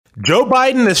Joe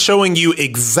Biden is showing you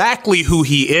exactly who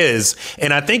he is,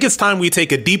 and I think it's time we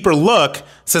take a deeper look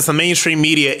since the mainstream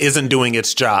media isn't doing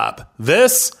its job.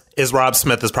 This is Rob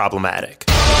Smith is Problematic.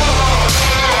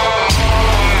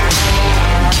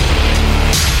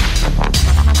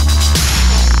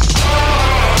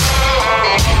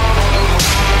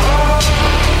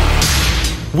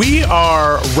 We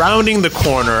are rounding the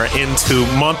corner into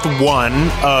month one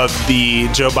of the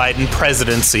Joe Biden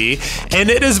presidency, and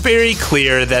it is very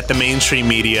clear that the mainstream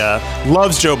media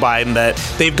loves Joe Biden, that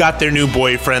they've got their new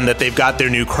boyfriend, that they've got their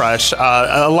new crush.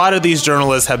 A lot of these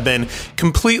journalists have been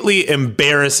completely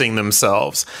embarrassing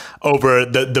themselves over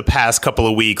the past couple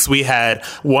of weeks. We had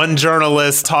one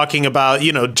journalist talking about,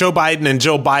 Joe Biden and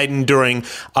Joe Biden during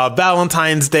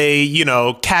Valentine's Day,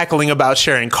 cackling about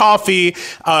sharing coffee.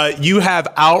 You have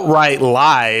outright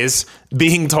lies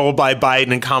being told by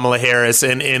Biden and Kamala Harris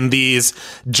and these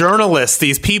journalists,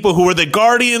 these people who were the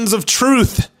guardians of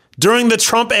truth during the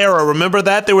Trump era. Remember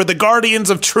that? They were the guardians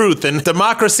of truth, and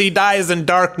democracy dies in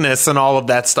darkness and all of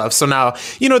that stuff. So now,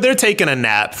 they're taking a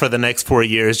nap for the next 4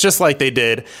 years, just like they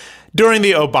did during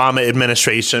the Obama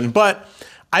administration. But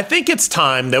I think it's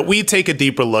time that we take a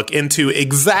deeper look into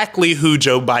exactly who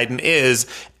Joe Biden is,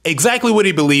 exactly what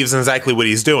he believes, and exactly what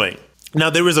he's doing. Now,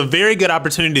 there was a very good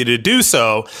opportunity to do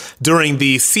so during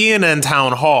the CNN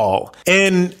town hall.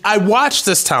 And I watched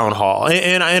this town hall,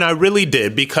 and I really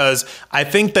did, because I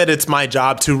think that it's my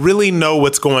job to really know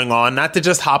what's going on, not to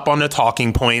just hop on the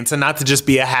talking points and not to just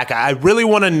be a hacker. I really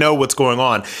want to know what's going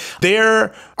on.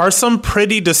 There are some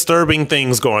pretty disturbing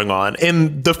things going on.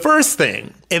 And the first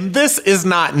thing, and this is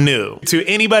not new to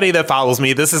anybody that follows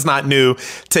me, this is not new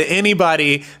to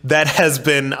anybody that has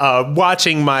been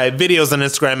watching my videos on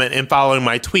Instagram and following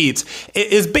my tweets,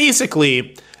 is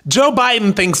basically Joe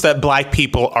Biden thinks that black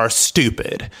people are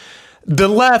stupid. The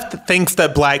left thinks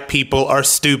that black people are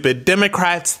stupid.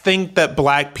 Democrats think that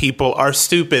black people are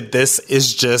stupid. This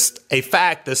is just a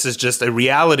fact. This is just a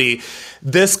reality.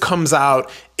 This comes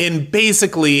out in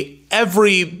basically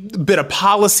every bit of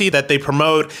policy that they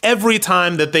promote, every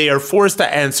time that they are forced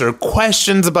to answer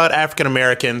questions about African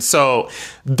Americans. So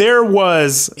there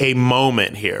was a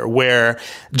moment here where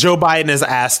Joe Biden is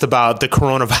asked about the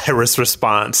coronavirus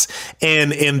response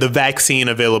and the vaccine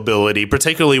availability,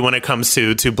 particularly when it comes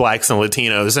to blacks and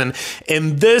Latinos.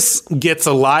 And this gets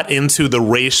a lot into the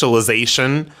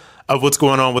racialization of what's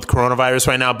going on with coronavirus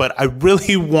right now, but I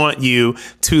really want you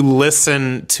to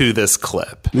listen to this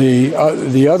clip.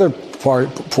 The other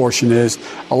portion is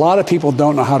a lot of people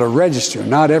don't know how to register.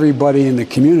 Not everybody in the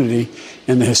community,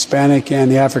 in the Hispanic and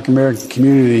the African American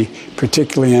community,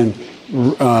 particularly in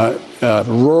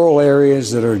rural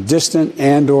areas that are distant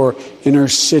and or inner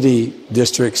city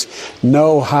districts,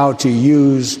 know how to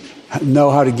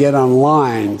get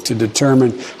online to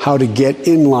determine how to get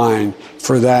in line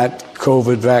for that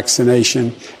COVID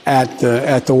vaccination at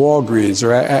the Walgreens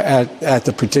or at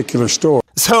the particular store.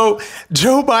 So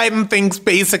Joe Biden thinks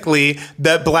basically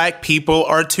that black people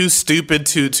are too stupid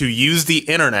to use the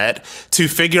internet to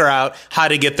figure out how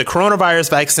to get the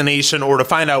coronavirus vaccination or to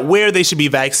find out where they should be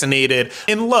vaccinated.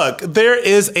 And look, there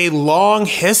is a long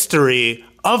history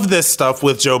of this stuff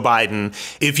with Joe Biden.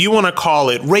 If you want to call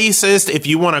it racist, if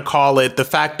you want to call it the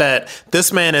fact that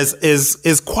this man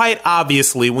is quite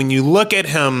obviously, when you look at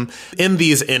him in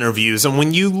these interviews and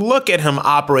when you look at him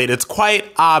operate, it's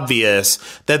quite obvious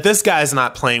that this guy's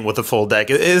not playing with a full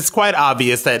deck. It's quite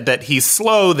obvious that he's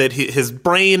slow, that his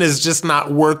brain is just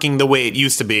not working the way it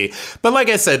used to be. But like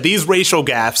I said, these racial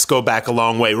gaffes go back a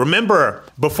long way. Remember,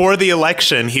 before the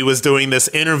election, he was doing this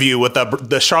interview with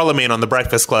the Charlemagne on the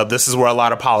Breakfast Club. This is where a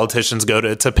lot of politicians go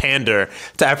to pander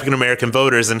to African American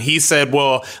voters. And he said,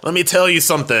 well, let me tell you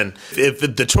something. If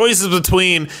the choice is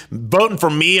between voting for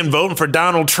me and voting for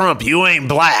Donald Trump, you ain't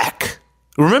black.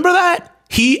 Remember that?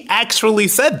 He actually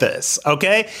said this,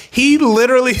 okay? He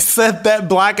literally said that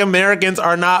black Americans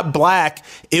are not black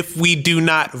if we do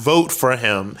not vote for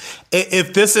him.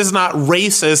 If this is not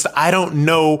racist, I don't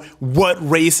know what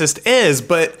racist is,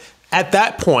 but at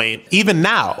that point, even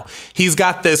now, he's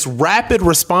got this rapid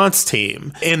response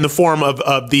team in the form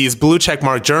of these blue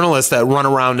checkmark journalists that run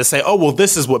around to say, oh, well,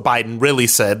 this is what Biden really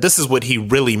said. This is what he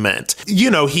really meant.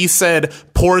 He said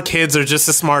poor kids are just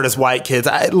as smart as white kids.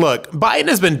 Look, Biden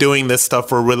has been doing this stuff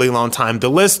for a really long time. The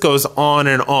list goes on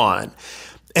and on.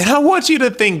 And I want you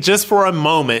to think just for a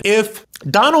moment, if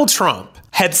Donald Trump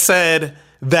had said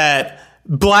that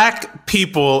black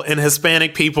people and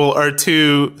Hispanic people are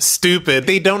too stupid,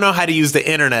 they don't know how to use the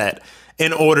internet,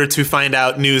 in order to find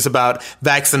out news about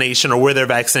vaccination or where their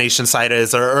vaccination site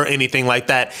is or anything like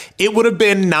that. It would have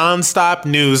been nonstop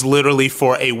news literally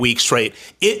for a week straight.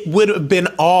 It would have been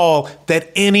all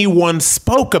that anyone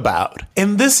spoke about.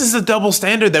 And this is a double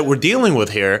standard that we're dealing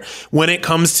with here when it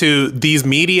comes to these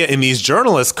media and these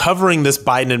journalists covering this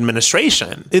Biden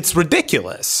administration. It's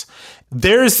ridiculous.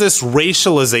 There's this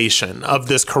racialization of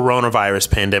this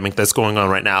coronavirus pandemic that's going on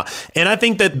right now. And I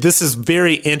think that this is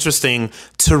very interesting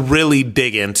to really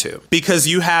dig into because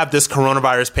you have this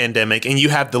coronavirus pandemic and you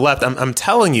have the left. I'm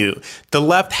telling you, the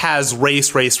left has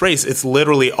race. It's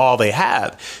literally all they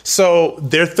have. So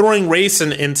they're throwing race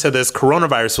into this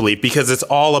coronavirus relief because it's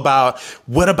all about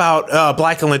what about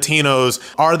Black and Latinos?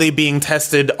 Are they being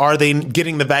tested? Are they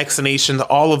getting the vaccinations?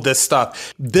 All of this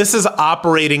stuff. This is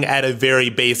operating at a very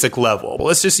basic level.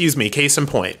 Let's just use me, case in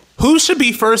point. Who should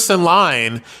be first in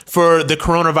line for the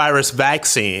coronavirus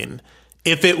vaccine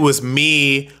if it was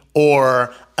me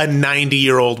or a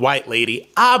 90-year-old white lady?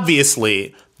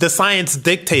 Obviously, the science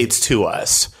dictates to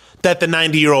us that the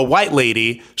 90-year-old white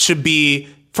lady should be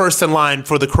first in line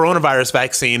for the coronavirus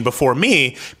vaccine before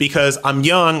me because I'm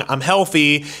young, I'm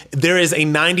healthy. There is a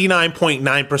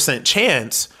 99.9%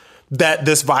 chance that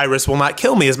this virus will not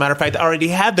kill me. As a matter of fact, I already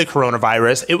had the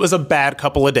coronavirus. It was a bad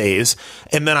couple of days,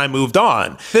 and then I moved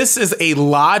on. This is a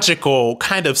logical,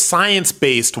 kind of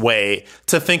science-based way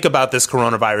to think about this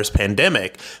coronavirus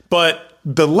pandemic. But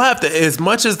the left, as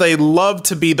much as they love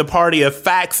to be the party of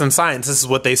facts and science, this is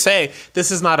what they say,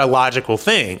 this is not a logical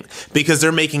thing because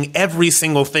they're making every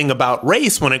single thing about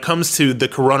race when it comes to the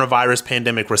coronavirus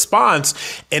pandemic response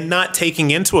and not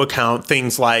taking into account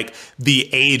things like the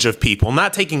age of people,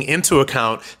 not taking into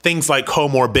account things like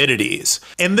comorbidities.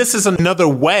 And this is another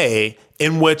way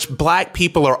in which Black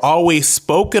people are always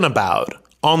spoken about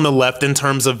on the left in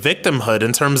terms of victimhood,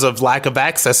 in terms of lack of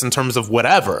access, in terms of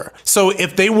whatever. So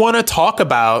if they want to talk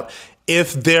about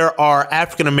if there are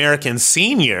African American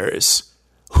seniors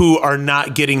who are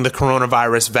not getting the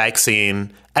coronavirus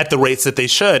vaccine at the rates that they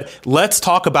should, let's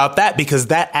talk about that because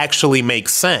that actually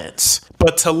makes sense.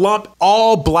 But to lump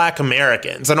all Black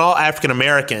Americans and all African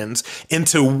Americans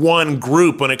into one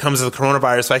group when it comes to the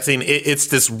coronavirus vaccine, it's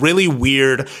this really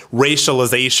weird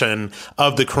racialization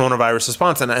of the coronavirus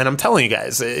response. And I'm telling you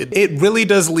guys, it really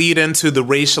does lead into the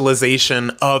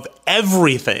racialization of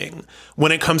everything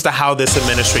when it comes to how this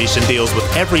administration deals with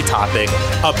every topic,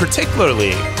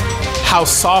 particularly how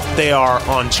soft they are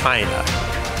on China.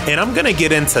 And I'm going to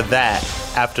get into that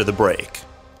after the break.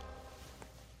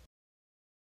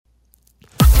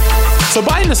 So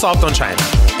Biden is soft on China.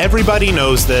 Everybody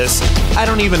knows this. I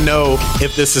don't even know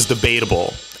if this is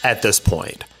debatable at this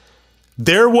point.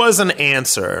 There was an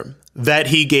answer that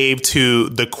he gave to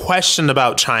the question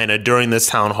about China during this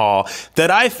town hall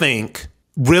that I think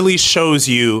really shows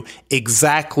you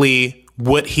exactly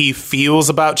what he feels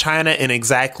about China and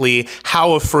exactly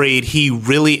how afraid he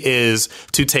really is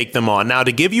to take them on. Now,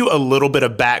 to give you a little bit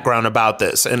of background about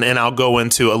this, and I'll go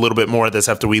into a little bit more of this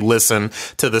after we listen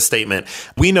to the statement.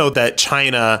 We know that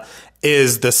China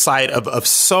is the site of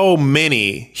so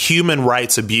many human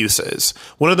rights abuses.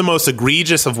 One of the most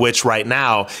egregious of which right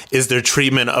now is their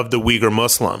treatment of the Uyghur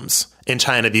Muslims. In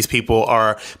China, these people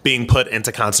are being put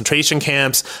into concentration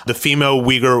camps. The female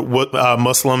Uyghur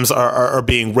Muslims are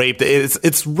being raped.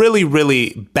 It's really,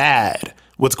 really bad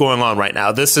what's going on right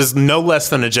now. This is no less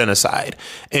than a genocide.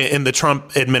 And the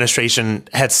Trump administration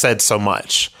had said so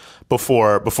much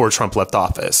before Trump left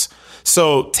office.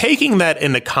 So taking that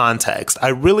into context, I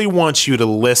really want you to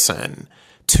listen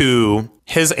to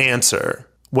his answer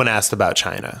when asked about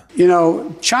China. You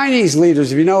know, Chinese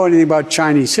leaders, if you know anything about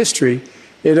Chinese history,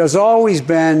 it has always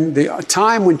been the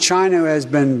time when China has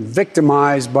been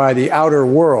victimized by the outer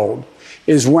world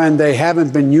is when they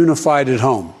haven't been unified at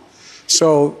home.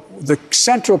 So the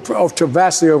central,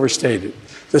 vastly overstated,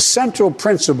 the central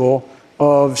principle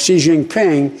of Xi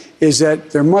Jinping is that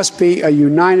there must be a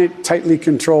united, tightly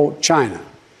controlled China.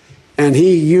 And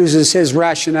he uses his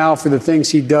rationale for the things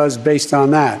he does based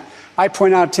on that. I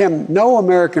point out to him, no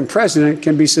American president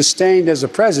can be sustained as a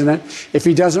president if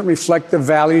he doesn't reflect the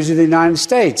values of the United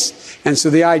States. And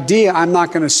so the idea, I'm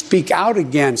not going to speak out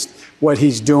against what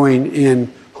he's doing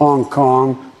in Hong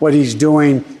Kong, what he's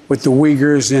doing with the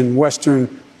Uyghurs in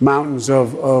western mountains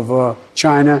of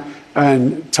China,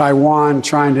 and Taiwan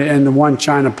trying to end the one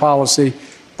China policy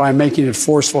by making it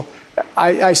forceful.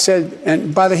 I said,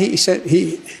 and by the way, he said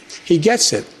he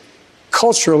gets it.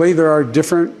 Culturally, there are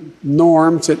different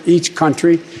norms at each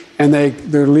country, and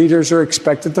their leaders are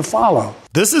expected to follow.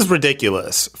 This is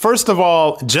ridiculous. First of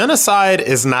all, genocide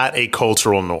is not a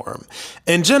cultural norm.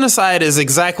 And genocide is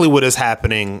exactly what is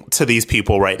happening to these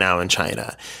people right now in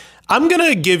China. I'm going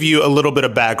to give you a little bit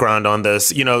of background on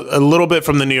this, you know, a little bit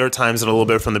from the New York Times and a little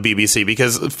bit from the BBC,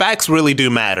 because facts really do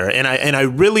matter. And I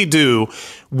really do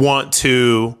want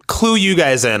to clue you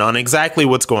guys in on exactly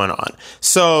what's going on.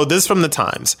 So this is from the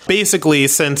Times. Basically,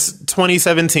 since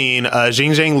 2017,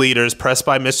 Xinjiang leaders pressed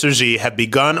by Mr. Xi have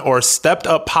begun or stepped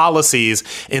up policies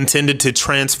intended to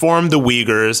transform the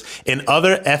Uyghurs and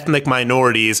other ethnic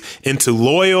minorities into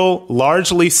loyal,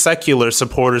 largely secular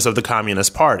supporters of the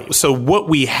Communist Party. So what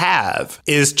we have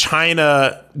is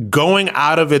China going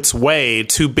out of its way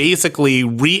to basically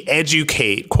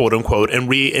re-educate, quote unquote, and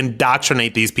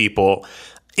re-indoctrinate these people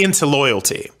into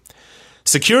loyalty.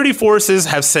 Security forces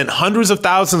have sent hundreds of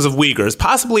thousands of Uyghurs,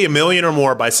 possibly 1 million or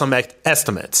more by some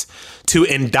estimates, to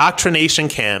indoctrination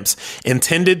camps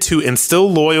intended to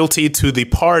instill loyalty to the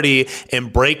party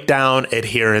and break down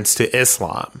adherence to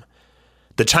Islam.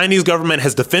 The Chinese government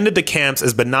has defended the camps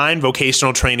as benign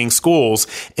vocational training schools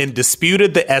and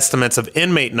disputed the estimates of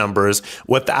inmate numbers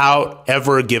without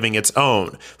ever giving its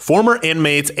own. Former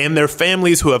inmates and their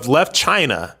families who have left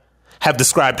China have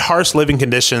described harsh living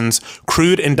conditions,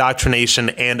 crude indoctrination,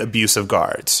 and abusive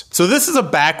guards. So this is a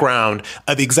background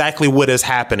of exactly what is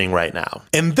happening right now.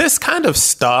 And this kind of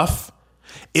stuff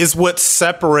is what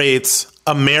separates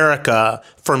America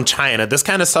from China. This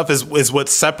kind of stuff is what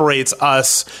separates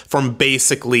us from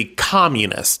basically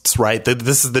communists, right?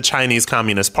 This is the Chinese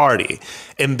Communist Party,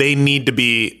 and they need to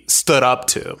be stood up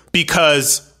to,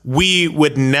 because we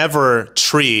would never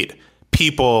treat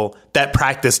people that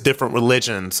practice different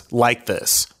religions like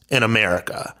this in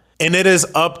America. And it is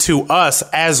up to us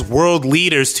as world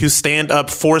leaders to stand up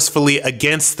forcefully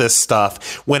against this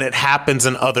stuff when it happens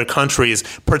in other countries,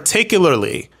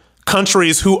 particularly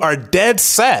countries who are dead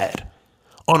set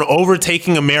on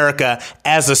overtaking America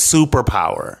as a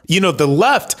superpower. You know, the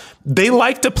left, they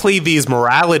like to play these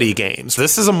morality games.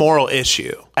 This is a moral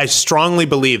issue. I strongly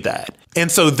believe that. And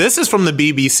so this is from the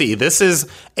BBC. This is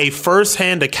a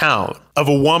firsthand account of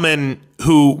a woman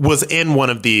who was in one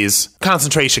of these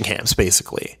concentration camps,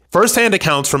 basically. Firsthand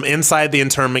accounts from inside the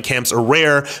internment camps are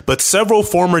rare, but several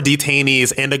former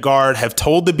detainees and a guard have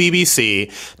told the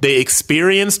BBC they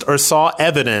experienced or saw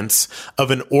evidence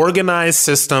of an organized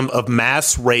system of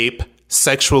mass rape,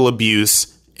 sexual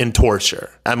abuse, and torture.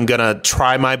 I'm going to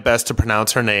try my best to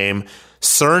pronounce her name.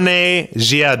 Serne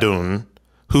Jiadun,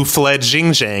 who fled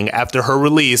Xinjiang after her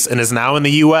release and is now in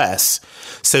the U.S.,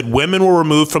 said women were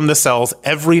removed from the cells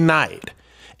every night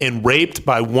and raped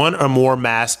by one or more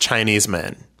masked Chinese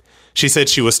men. She said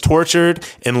she was tortured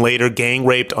and later gang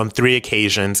raped on 3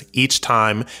 occasions, each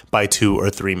time by 2 or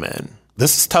 3 men.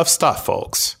 This is tough stuff,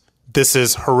 folks. This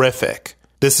is horrific.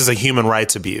 This is a human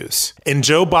rights abuse. And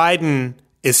Joe Biden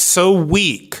is so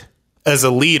weak as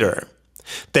a leader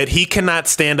that he cannot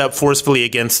stand up forcefully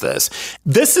against this.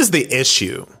 This is the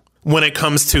issue when it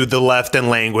comes to the left and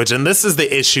language. And this is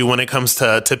the issue when it comes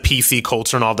to PC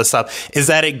culture and all this stuff, is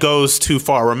that it goes too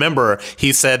far. Remember,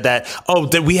 he said that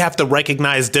we have to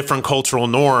recognize different cultural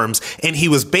norms. And he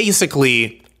was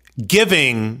basically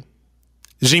giving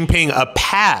Jinping a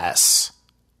pass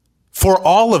for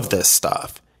all of this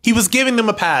stuff. He was giving them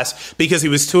a pass because he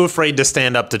was too afraid to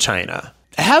stand up to China.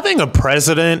 Having a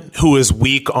president who is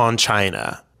weak on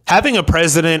China, having a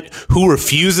president who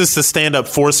refuses to stand up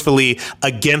forcefully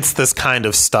against this kind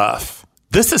of stuff,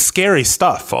 this is scary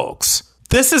stuff, folks.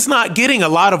 This is not getting a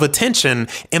lot of attention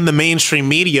in the mainstream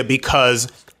media because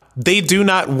they do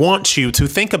not want you to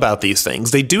think about these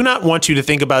things. They do not want you to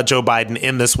think about Joe Biden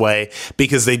in this way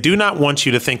because they do not want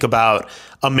you to think about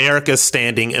America's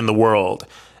standing in the world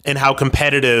and how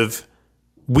competitive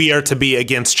we are to be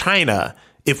against China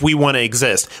if we want to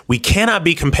exist. We cannot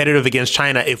be competitive against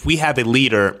China if we have a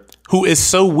leader who is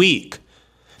so weak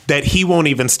that he won't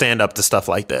even stand up to stuff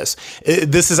like this.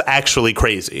 This is actually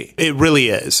crazy. It really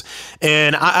is.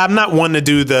 And I'm not one to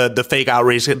do the fake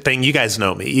outrage thing. You guys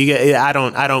know me. I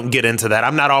don't get into that.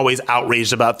 I'm not always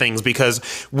outraged about things because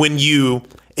when you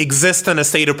exist in a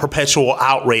state of perpetual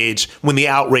outrage, when the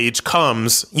outrage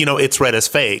comes, it's read as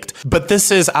faked. But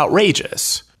this is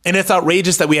outrageous. And it's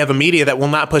outrageous that we have a media that will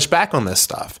not push back on this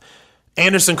stuff.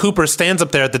 Anderson Cooper stands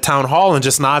up there at the town hall and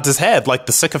just nods his head like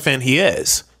the sycophant he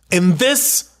is. And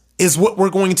this is what we're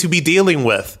going to be dealing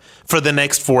with for the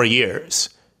next 4 years.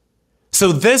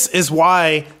 So this is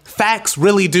why facts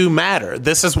really do matter.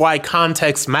 This is why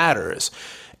context matters.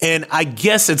 And I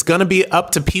guess it's going to be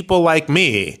up to people like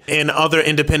me and other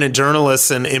independent journalists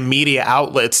and media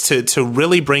outlets to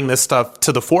really bring this stuff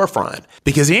to the forefront,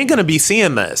 because you ain't going to be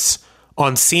seeing this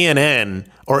on CNN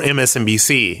or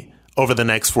MSNBC over the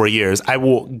next 4 years. I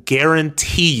will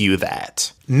guarantee you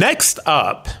that. Next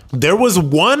up, there was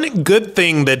one good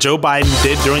thing that Joe Biden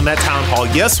did during that town hall.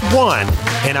 Yes, one.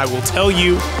 And I will tell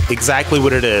you exactly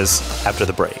what it is after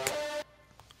the break.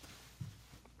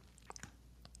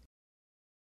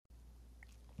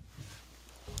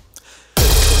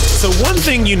 So one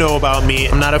thing you know about me,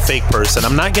 I'm not a fake person.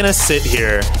 I'm not going to sit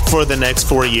here for the next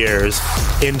 4 years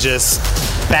and just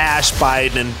bash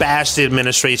Biden and bash the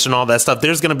administration, all that stuff.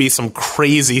 There's going to be some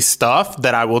crazy stuff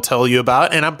that I will tell you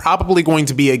about, and I'm probably going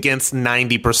to be against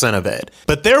 90% of it.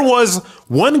 But there was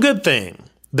one good thing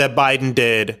that Biden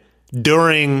did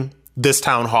during this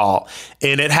town hall,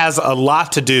 and it has a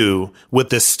lot to do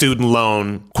with this student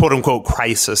loan, quote unquote,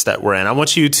 crisis that we're in. I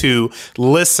want you to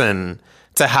listen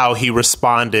to how he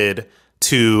responded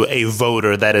to a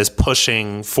voter that is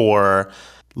pushing for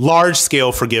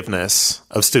large-scale forgiveness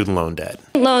of student loan debt.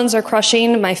 Loans are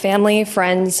crushing my family,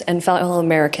 friends, and fellow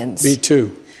Americans. Me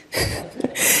too.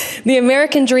 The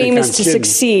American dream is to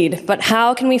succeed, but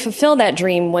how can we fulfill that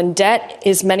dream when debt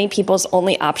is many people's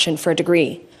only option for a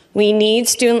degree? We need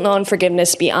student loan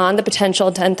forgiveness beyond the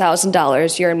potential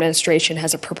 $10,000 your administration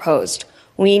has proposed.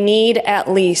 We need at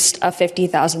least a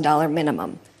 $50,000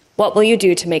 minimum. What will you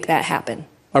do to make that happen?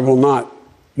 I will not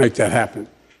make that happen.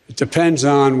 It depends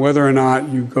on whether or not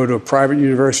you go to a private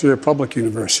university or a public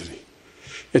university.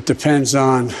 It depends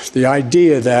on the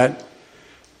idea that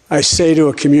I say to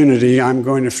a community, I'm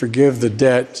going to forgive the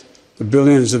debt, the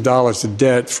billions of dollars of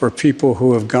debt for people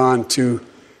who have gone to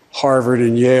Harvard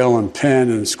and Yale and Penn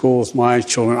and schools. My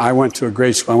children, I went to a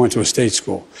great school, I went to a state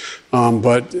school.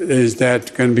 But is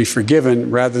that going to be forgiven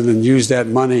rather than use that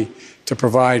money to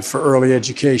provide for early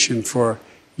education for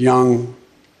young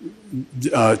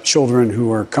children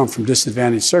who come from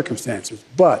disadvantaged circumstances?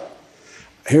 But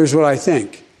here's what I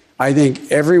think. I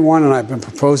think everyone, and I've been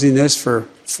proposing this for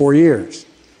 4 years,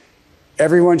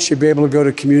 everyone should be able to go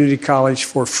to community college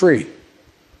for free.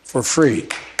 For free.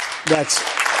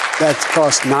 That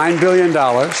costs $9 billion,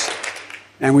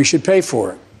 and we should pay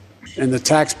for it. And the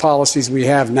tax policies we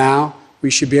have now, we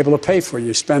should be able to pay for it.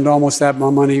 You spend almost that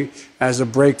much money as a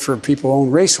break for people who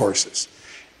own racehorses.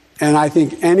 And I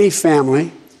think any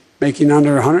family making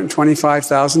under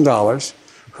 $125,000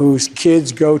 whose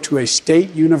kids go to a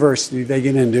state university they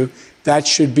get into, that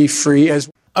should be free as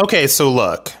well. Okay, so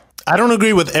look, I don't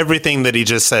agree with everything that he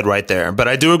just said right there, but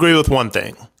I do agree with one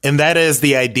thing, and that is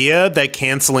the idea that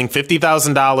canceling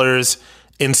 $50,000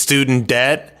 in student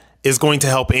debt is going to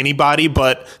help anybody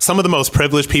but some of the most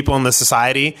privileged people in the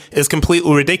society is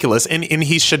completely ridiculous, and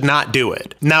he should not do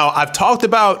it. Now, I've talked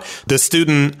about the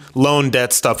student loan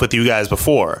debt stuff with you guys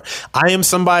before. I am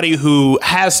somebody who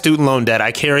has student loan debt.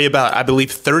 I carry about, I believe,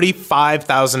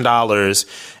 $35,000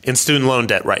 in student loan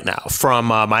debt right now from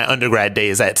my undergrad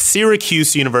days at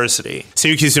Syracuse University.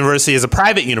 Syracuse University is a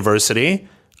private university.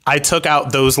 I took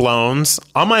out those loans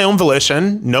on my own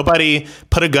volition. Nobody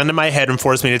put a gun to my head and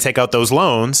forced me to take out those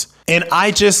loans. And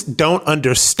I just don't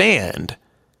understand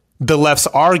the left's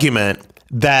argument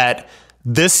that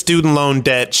this student loan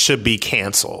debt should be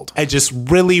canceled. I just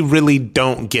really, really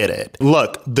don't get it.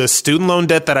 Look, the student loan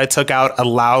debt that I took out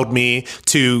allowed me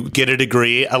to get a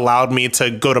degree, allowed me to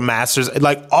go to master's,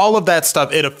 like all of that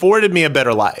stuff. It afforded me a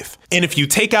better life. And if you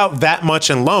take out that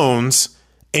much in loans,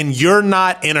 and you're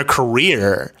not in a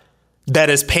career that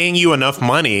is paying you enough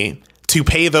money to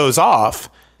pay those off,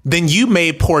 then you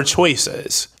made poor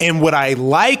choices. And what I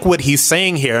like what he's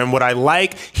saying here, and what I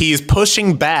like he's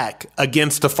pushing back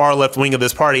against the far left wing of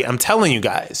this party, I'm telling you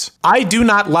guys, I do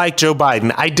not like Joe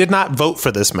Biden. I did not vote for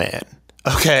this man,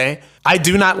 okay? I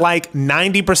do not like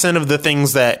 90% of the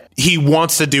things that he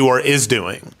wants to do or is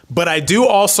doing. But I do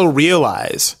also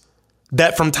realize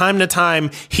that from time to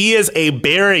time, he is a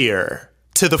barrier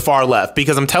to the far left,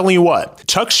 because I'm telling you what,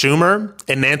 Chuck Schumer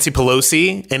and Nancy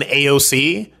Pelosi and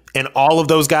AOC and all of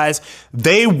those guys,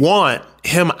 they want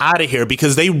him out of here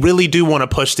because they really do want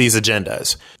to push these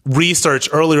agendas. Research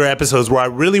earlier episodes where I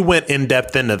really went in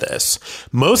depth into this.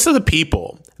 Most of the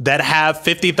people that have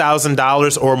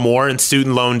 $50,000 or more in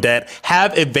student loan debt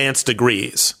have advanced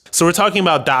degrees. So we're talking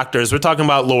about doctors, we're talking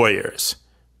about lawyers.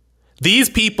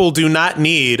 These people do not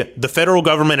need the federal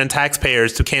government and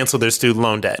taxpayers to cancel their student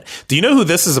loan debt. Do you know who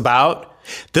this is about?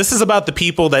 This is about the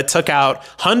people that took out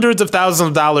hundreds of thousands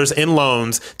of dollars in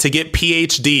loans to get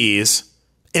PhDs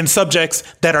in subjects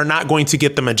that are not going to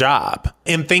get them a job,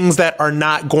 in things that are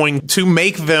not going to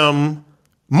make them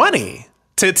money,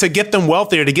 to get them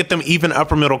wealthier, to get them even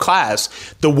upper middle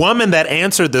class. The woman that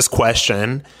answered this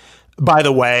question, by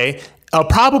the way,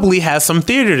 probably has some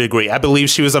theater degree. I believe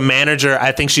she was a manager.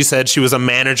 I think she said she was a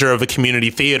manager of a community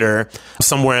theater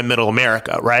somewhere in middle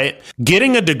America, right?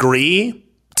 Getting a degree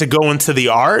to go into the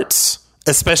arts,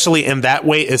 especially in that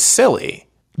way, is silly.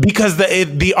 Because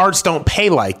the arts don't pay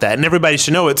like that, and everybody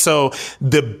should know it. So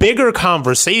the bigger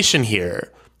conversation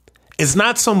here is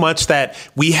not so much that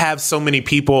we have so many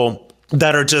people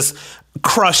that are just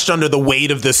crushed under the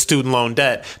weight of this student loan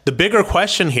debt. The bigger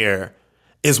question here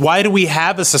is, why do we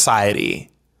have a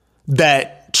society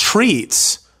that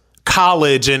treats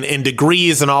college and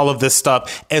degrees and all of this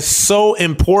stuff as so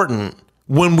important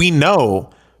when we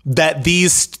know that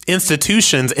these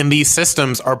institutions and these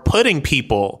systems are putting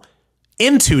people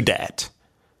into debt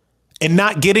and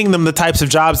not getting them the types of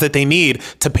jobs that they need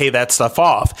to pay that stuff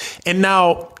off? And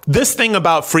now this thing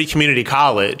about free community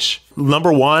college,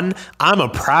 number one, I'm a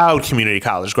proud community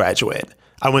college graduate.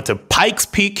 I went to Pikes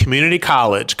Peak Community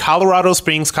College, Colorado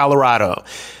Springs, Colorado.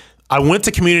 I went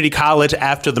to community college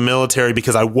after the military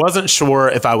because I wasn't sure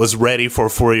if I was ready for a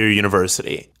four-year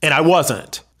university. And I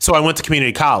wasn't. So I went to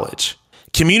community college.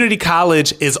 Community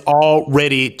college is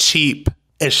already cheap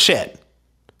as shit.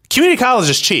 Community college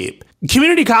is cheap.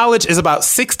 Community college is about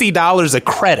 $60 a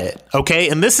credit, okay?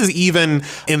 And this is even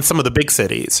in some of the big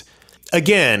cities.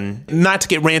 Again, not to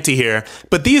get ranty here,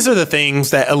 but these are the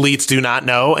things that elites do not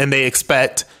know, and they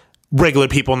expect regular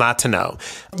people not to know.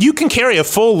 You can carry a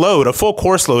full load, a full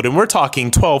course load, and we're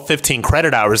talking 12, 15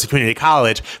 credit hours at community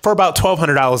college for about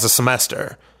 $1,200 a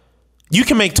semester. You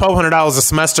can make $1,200 a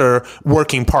semester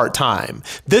working part-time.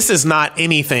 This is not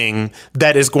anything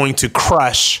that is going to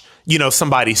crush,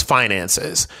 somebody's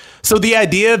finances. So the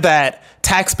idea that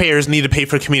taxpayers need to pay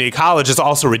for community college is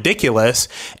also ridiculous,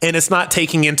 and it's not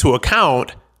taking into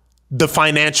account the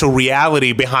financial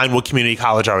reality behind what community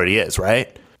college already is,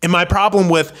 right? And my problem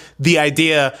with the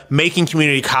idea making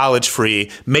community college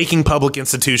free, making public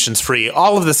institutions free,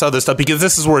 all of this other stuff, because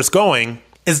this is where it's going,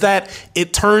 is that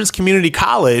it turns community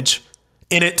college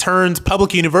and it turns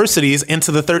public universities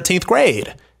into the 13th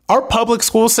grade. Our public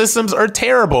school systems are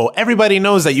terrible. Everybody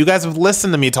knows that. You guys have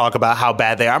listened to me talk about how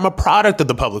bad they are. I'm a product of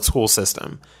the public school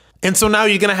system. And so now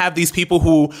you're going to have these people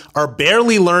who are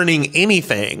barely learning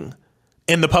anything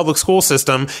in the public school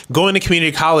system going to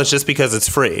community college just because it's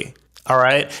free. All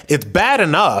right. It's bad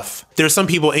enough. There's some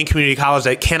people in community college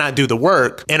that cannot do the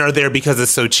work and are there because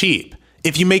it's so cheap.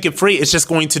 If you make it free, it's just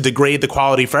going to degrade the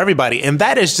quality for everybody. And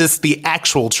that is just the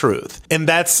actual truth. And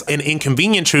that's an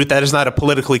inconvenient truth. That is not a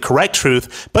politically correct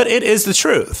truth, but it is the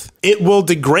truth. It will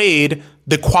degrade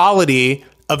the quality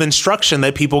of instruction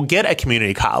that people get at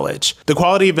community college. The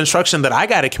quality of instruction that I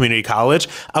got at community college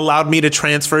allowed me to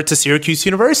transfer to Syracuse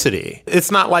University.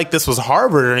 It's not like this was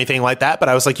Harvard or anything like that, but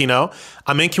I was like,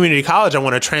 I'm in community college. I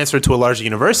want to transfer to a larger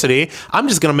university. I'm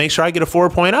just going to make sure I get a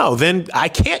 4.0. Then I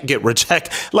can't get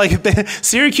rejected.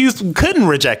 Syracuse couldn't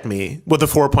reject me with a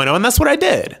 4.0, and that's what I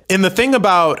did. And the thing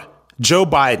about Joe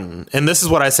Biden, and this is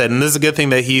what I said, and this is a good thing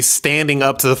that he's standing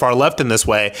up to the far left in this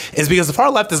way, is because the far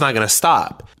left is not going to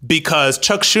stop. Because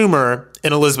Chuck Schumer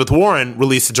and Elizabeth Warren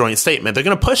released a joint statement. They're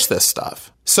going to push this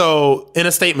stuff. So in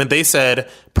a statement, they said,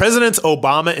 Presidents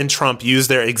Obama and Trump used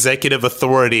their executive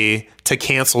authority to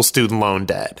cancel student loan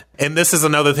debt. And this is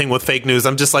another thing with fake news.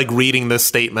 I'm just reading this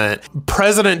statement.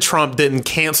 President Trump didn't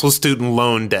cancel student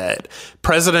loan debt.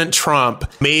 President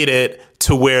Trump made it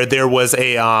to where there was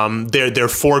they're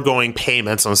foregoing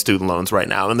payments on student loans right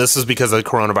now. And this is because of the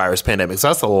coronavirus pandemic. So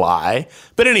that's a lie.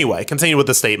 But anyway, continue with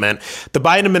the statement. The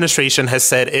Biden administration has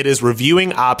said it is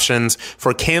reviewing options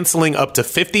for canceling up to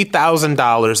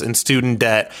 $50,000 in student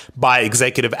debt by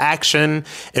executive action.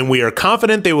 And we are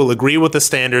confident they will agree with the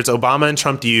standards Obama and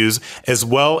Trump use, as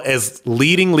well as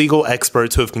leading legal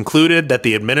experts who have concluded that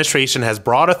the administration has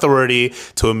broad authority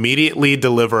to immediately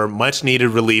deliver much needed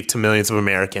relief to millions of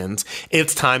Americans.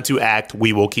 It's time to act.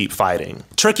 We will keep fighting.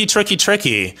 Tricky,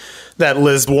 that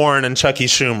Liz Warren and Chucky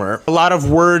Schumer. A lot of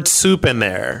word soup in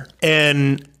there.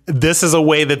 And this is a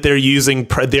way that they're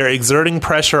exerting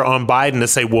pressure on Biden to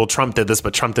say, well, Trump did this,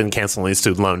 but Trump didn't cancel any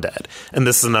student loan debt. And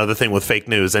this is another thing with fake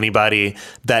news. Anybody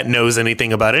that knows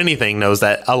anything about anything knows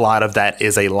that a lot of that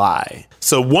is a lie.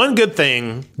 So one good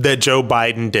thing that Joe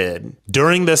Biden did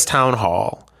during this town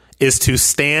hall is to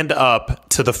stand up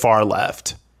to the far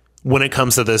left when it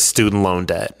comes to this student loan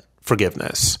debt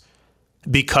forgiveness,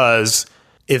 because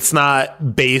it's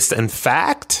not based in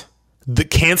fact. The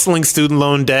canceling student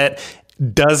loan debt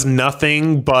does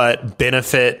nothing but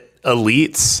benefit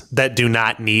elites that do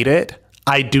not need it.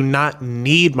 I do not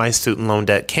need my student loan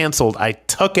debt canceled. I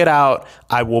took it out.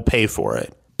 I will pay for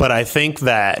it. But I think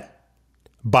that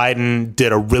Biden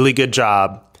did a really good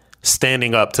job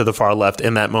standing up to the far left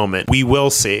in that moment. We will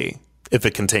see if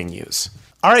it continues.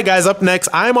 All right, guys, up next,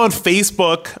 I'm on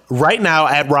Facebook right now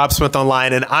at Rob Smith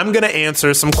Online, and I'm going to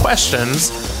answer some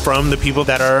questions from the people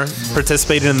that are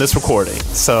participating in this recording.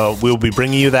 So we'll be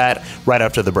bringing you that right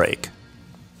after the break.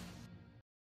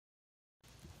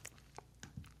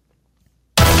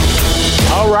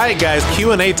 All right, guys,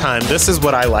 Q&A time. This is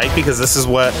what I like because this is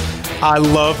what I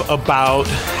love about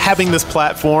having this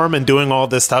platform and doing all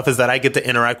this stuff is that I get to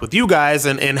interact with you guys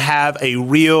and have a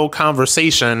real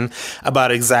conversation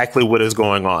about exactly what is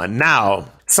going on. Now,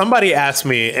 somebody asked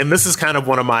me, and this is kind of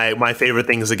one of my favorite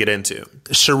things to get into.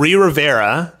 Cherie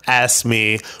Rivera asked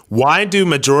me, why do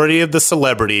majority of the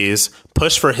celebrities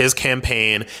push for his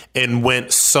campaign and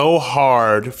went so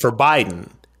hard for Biden?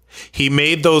 He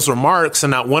made those remarks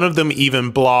and not one of them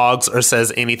even blogs or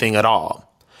says anything at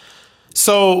all.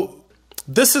 So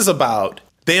this is about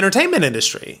the entertainment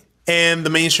industry and the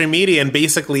mainstream media and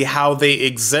basically how they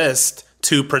exist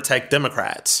to protect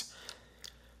Democrats.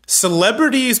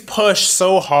 Celebrities push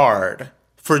so hard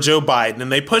for Joe Biden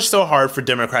and they push so hard for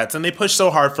Democrats and they push so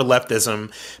hard for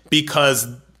leftism because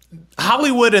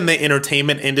Hollywood and the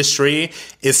entertainment industry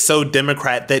is so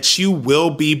Democrat that you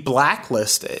will be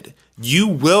blacklisted. You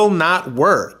will not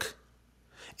work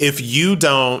if you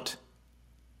don't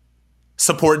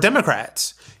support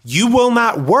Democrats. You will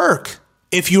not work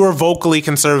if you are vocally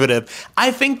conservative.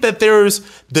 I think that there's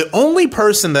the only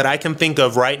person that I can think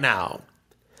of right now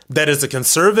that is a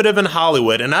conservative in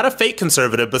Hollywood, and not a fake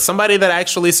conservative, but somebody that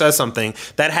actually says something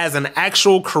that has an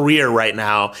actual career right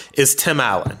now is Tim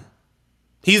Allen.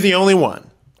 He's the only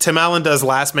one. Tim Allen does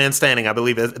Last Man Standing. I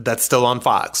believe that's still on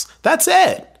Fox. That's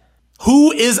it.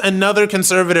 Who is another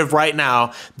conservative right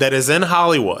now that is in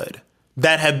Hollywood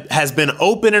that has been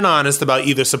open and honest about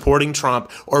either supporting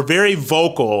Trump or very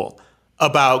vocal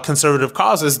about conservative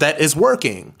causes that is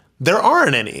working? There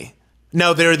aren't any.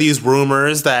 Now, there are these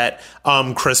rumors that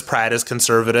Chris Pratt is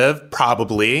conservative,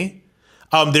 probably.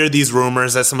 There are these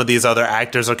rumors that some of these other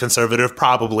actors are conservative,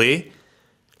 probably.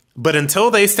 But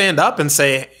until they stand up and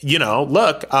say, you know,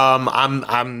 look,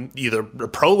 I'm either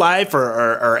pro-life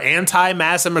or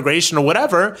anti-mass immigration or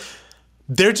whatever,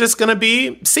 they're just going to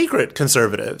be secret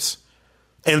conservatives.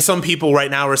 And some people right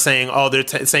now are saying, oh, they're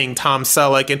saying Tom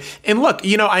Selleck. And look,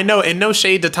 you know, I know, and no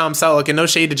shade to Tom Selleck and no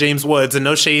shade to James Woods and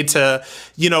no shade to,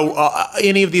 you know,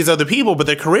 any of these other people, but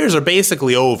their careers are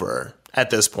basically over at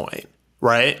this point,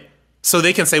 right? So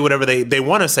they can say whatever they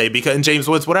want to say because, and James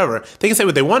Woods, whatever, they can say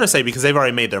what they want to say because they've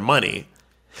already made their money.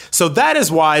 So that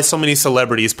is why so many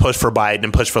celebrities push for Biden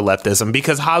and push for leftism,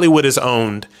 because Hollywood is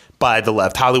owned by the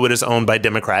left. Hollywood is owned by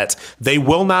Democrats. They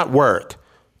will not work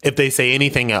if they say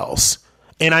anything else.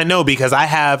 And I know because I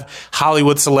have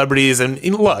Hollywood celebrities and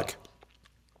look,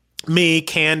 me,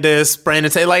 Candace,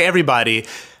 Brandon, like everybody,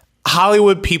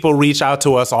 Hollywood people reach out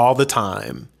to us all the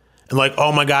time. And like,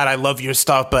 oh my God, I love your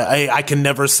stuff, but I can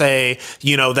never say,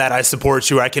 you know, that I support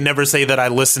you. I can never say that I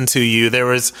listen to you. There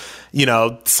was, you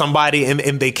know, somebody and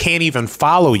they can't even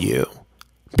follow you.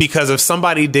 Because if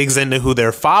somebody digs into who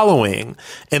they're following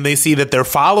and they see that they're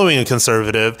following a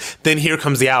conservative, then here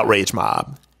comes the outrage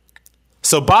mob.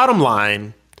 So bottom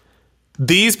line,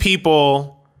 these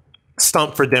people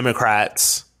stump for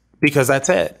Democrats because that's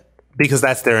it, because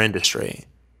that's their industry.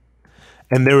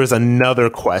 And there was another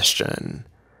question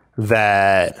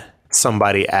that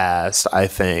somebody asked, I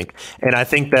think. And I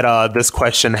think that this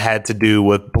question had to do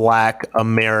with Black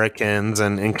Americans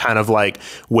and kind of like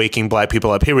waking Black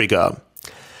people up. Here we go.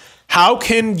 How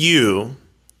can you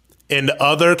and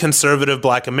other conservative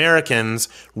Black Americans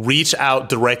reach out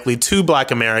directly to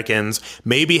Black Americans,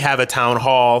 maybe have a town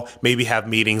hall, maybe have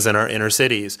meetings in our inner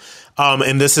cities?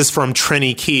 And this is from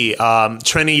Trini Key.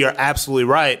 Trini, you're absolutely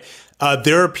right.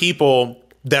 There are people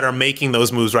that are making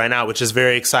those moves right now, which is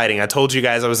very exciting. I told you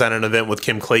guys I was at an event with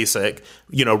Kim Klacik,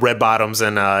 you know, Red Bottoms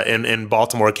in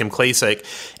Baltimore, Kim Klacik,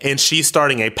 and she's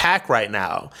starting a PAC right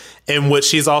now. And what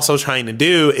she's also trying to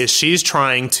do is she's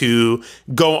trying to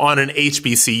go on an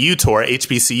HBCU tour.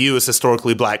 HBCU is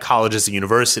historically Black colleges and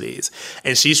universities.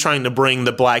 And she's trying to bring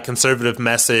the Black conservative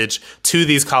message to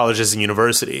these colleges and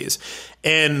universities.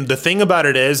 And the thing about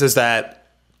it is that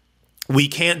we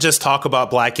can't just talk about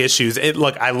Black issues.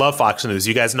 Look, I love Fox News.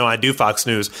 You guys know I do Fox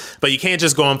News. But you can't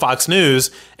just go on Fox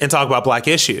News and talk about Black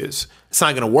issues. It's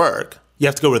not going to work. You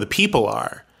have to go where the people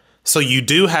are. So you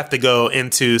do have to go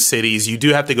into cities. You do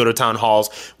have to go to town halls.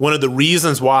 One of the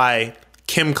reasons why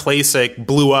Kim Klacik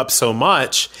blew up so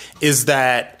much is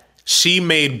that she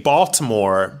made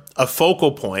Baltimore a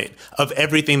focal point of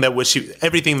everything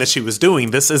that she was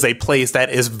doing. This is a place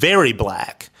that is very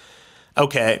Black.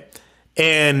 Okay.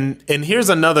 And here's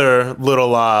another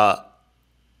little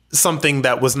something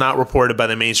that was not reported by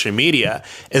the mainstream media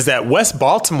is that West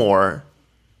Baltimore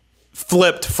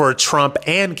flipped for Trump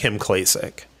and Kim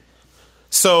Klacik.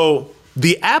 So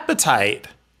the appetite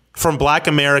from Black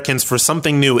Americans for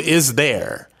something new is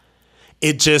there.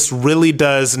 It just really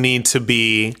does need to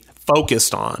be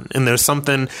focused on. And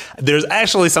there's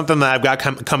actually something that I've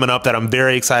got coming up that I'm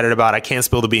very excited about. I can't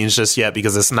spill the beans just yet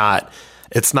because it's not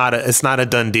a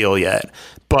done deal yet.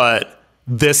 But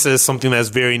this is something that's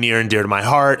very near and dear to my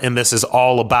heart. And this is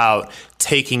all about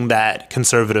taking that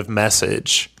conservative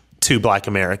message to Black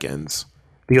Americans.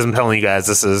 Because I'm telling you guys,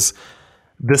 this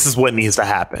is what needs to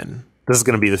happen. This is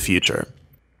going to be the future.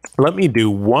 Let me do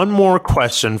one more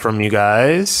question from you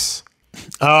guys.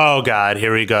 Oh, God,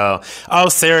 here we go. Oh,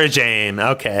 Sarah Jane.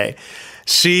 Okay.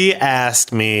 She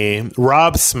asked me,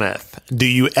 Rob Smith, do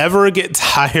you ever get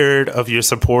tired of your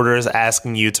supporters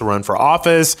asking you to run for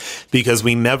office? Because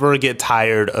we never get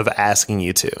tired of asking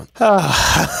you to.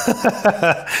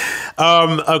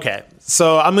 Okay.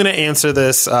 So I'm going to answer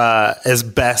this as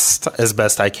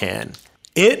best I can.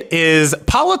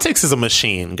 Politics is a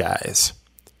machine, guys.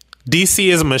 DC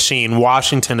is a machine.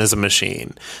 Washington is a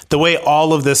machine. The way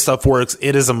all of this stuff works,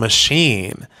 it is a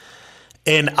machine.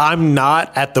 And I'm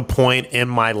not at the point in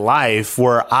my life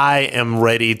where I am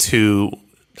ready to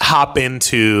hop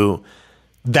into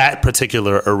that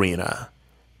particular arena.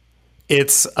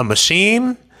 It's a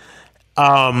machine.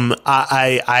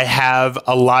 I have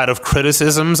a lot of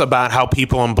criticisms about how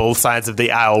people on both sides of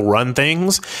the aisle run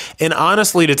things. And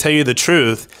honestly, to tell you the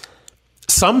truth,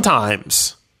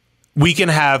 sometimes we can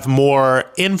have more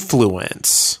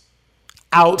influence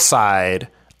outside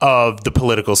of the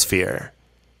political sphere.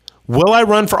 Will I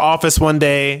run for office one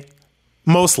day?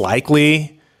 Most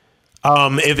likely.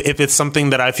 If it's something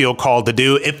that I feel called to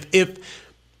do.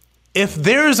 If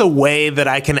there's a way that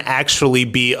I can actually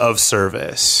be of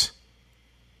service,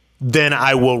 then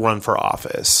I will run for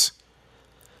office.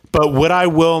 But what I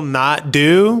will not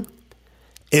do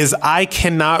is I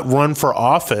cannot run for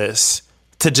office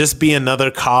to just be another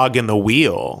cog in the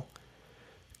wheel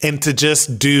and to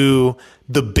just do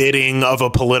the bidding of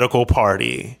a political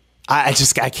party. I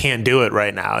can't do it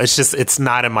right now. It's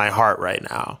not in my heart right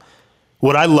now.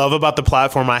 What I love about the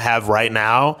platform I have right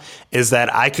now is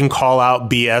that I can call out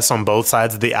BS on both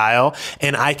sides of the aisle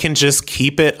and I can just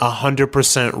keep it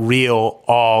 100% real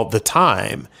all the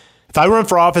time. If I run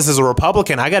for office as a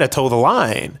Republican, I got to toe the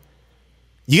line.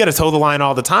 You got to toe the line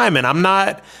all the time. And I'm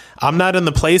not in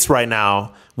the place right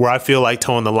now where I feel like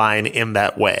toeing the line in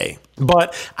that way.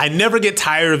 But I never get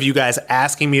tired of you guys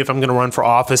asking me if I'm going to run for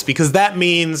office because that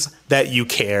means that you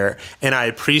care. And I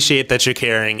appreciate that you're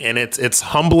caring. And it's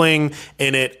humbling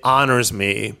and it honors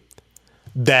me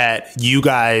that you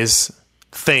guys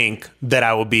think that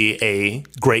I will be a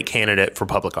great candidate for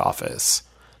public office.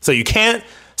 So you can't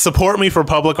support me for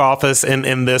public office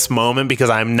in this moment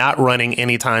because I'm not running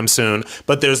anytime soon.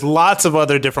 But there's lots of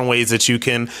other different ways that you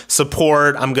can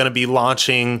support. I'm going to be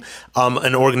launching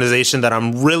an organization that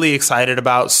I'm really excited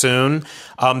about soon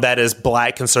that is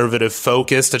Black conservative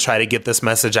focused to try to get this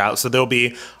message out. So there'll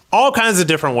be all kinds of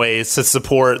different ways to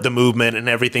support the movement and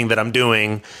everything that I'm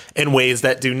doing in ways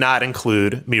that do not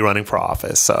include me running for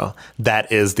office. So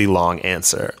that is the long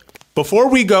answer. Before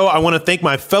we go, I want to thank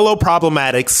my fellow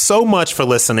Problematics so much for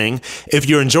listening. If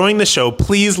you're enjoying the show,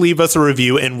 please leave us a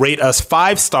review and rate us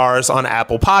 5 stars on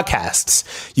Apple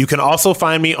Podcasts. You can also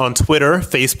find me on Twitter,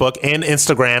 Facebook, and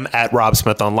Instagram at Rob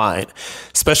Smith Online.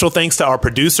 Special thanks to our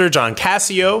producer, John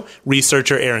Cassio,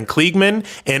 researcher Aaron Kliegman,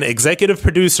 and executive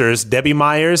producers Debbie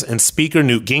Myers and speaker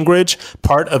Newt Gingrich,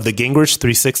 part of the Gingrich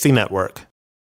 360 Network.